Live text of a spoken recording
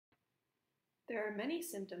There are many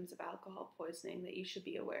symptoms of alcohol poisoning that you should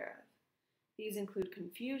be aware of. These include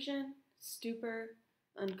confusion, stupor,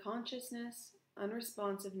 unconsciousness,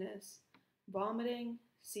 unresponsiveness, vomiting,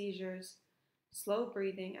 seizures, slow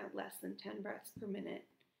breathing at less than 10 breaths per minute,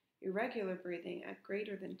 irregular breathing at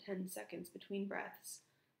greater than 10 seconds between breaths,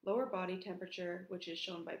 lower body temperature, which is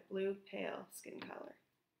shown by blue pale skin color.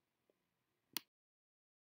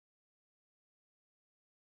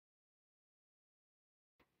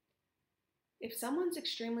 If someone's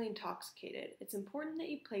extremely intoxicated, it's important that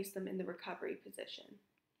you place them in the recovery position.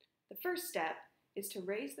 The first step is to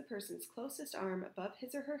raise the person's closest arm above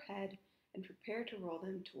his or her head and prepare to roll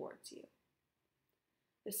them towards you.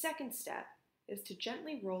 The second step is to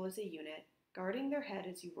gently roll as a unit, guarding their head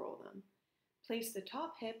as you roll them. Place the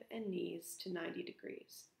top hip and knees to 90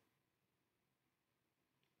 degrees.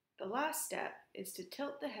 The last step is to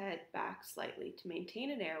tilt the head back slightly to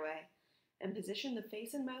maintain an airway and position the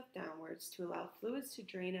face and mouth downwards to allow fluids to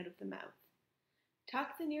drain out of the mouth.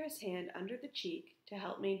 Tuck the nearest hand under the cheek to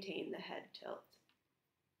help maintain the head tilt.